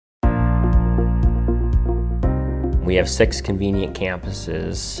We have 6 convenient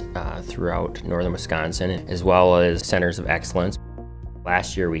campuses throughout northern Wisconsin, as well as centers of excellence.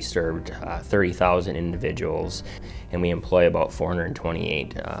 Last year we served 30,000 individuals, and we employ about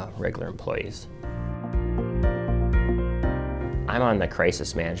 428 regular employees. I'm on the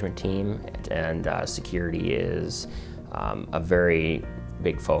crisis management team, and security is a very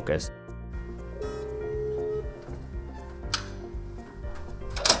big focus.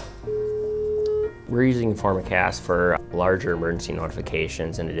 We're using InformaCast for larger emergency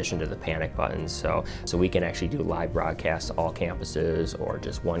notifications in addition to the panic buttons, so we can actually do live broadcasts to all campuses or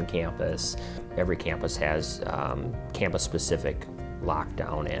just one campus. Every campus has campus-specific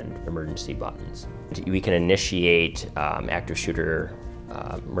lockdown and emergency buttons. We can initiate active shooter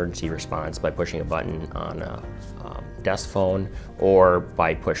emergency response by pushing a button on a desk phone or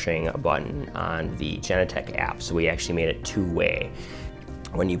by pushing a button on the Genetec app, so we actually made it two-way.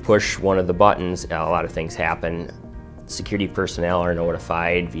 When you push one of the buttons, a lot of things happen. Security personnel are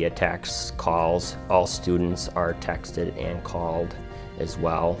notified via text, calls. All students are texted and called as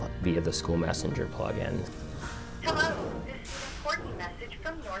well via the school messenger plugin. Hello, this is an important message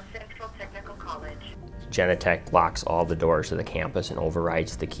from North Central Technical College. Genetec locks all the doors to the campus and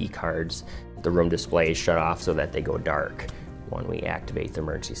overrides the key cards. The room displays shut off so that they go dark when we activate the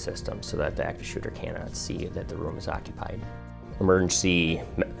emergency system so that the active shooter cannot see that the room is occupied. Emergency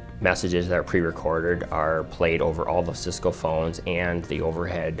messages that are pre-recorded are played over all the Cisco phones and the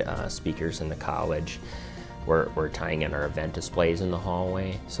overhead speakers in the college. We're tying in our event displays in the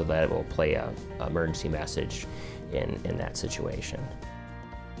hallway so that it will play an emergency message in that situation.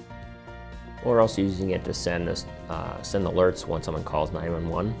 We're also using it to send alerts when someone calls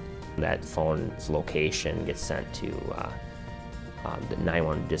 911. That phone's location gets sent to the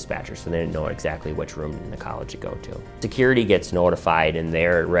 911 dispatcher, so they know exactly which room in the college to go to. Security gets notified and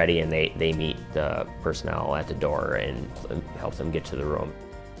they're ready, and they meet the personnel at the door and help them get to the room.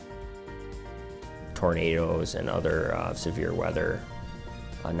 Tornadoes and other severe weather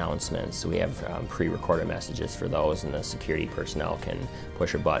announcements, so we have pre-recorded messages for those, and the security personnel can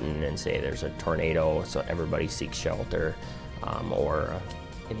push a button and say there's a tornado, so everybody seeks shelter, or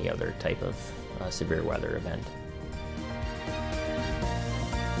any other type of severe weather event.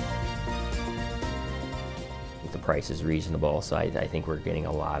 The price is reasonable, so I think we're getting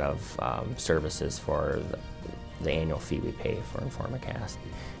a lot of services for the annual fee we pay for InformaCast.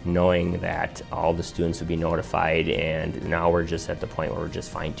 Knowing that all the students would be notified, and now we're just at the point where we're just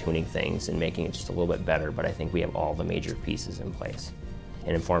fine-tuning things and making it just a little bit better, but I think we have all the major pieces in place.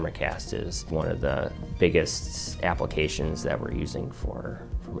 And InformaCast is one of the biggest applications that we're using for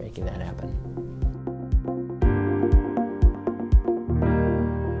making that happen.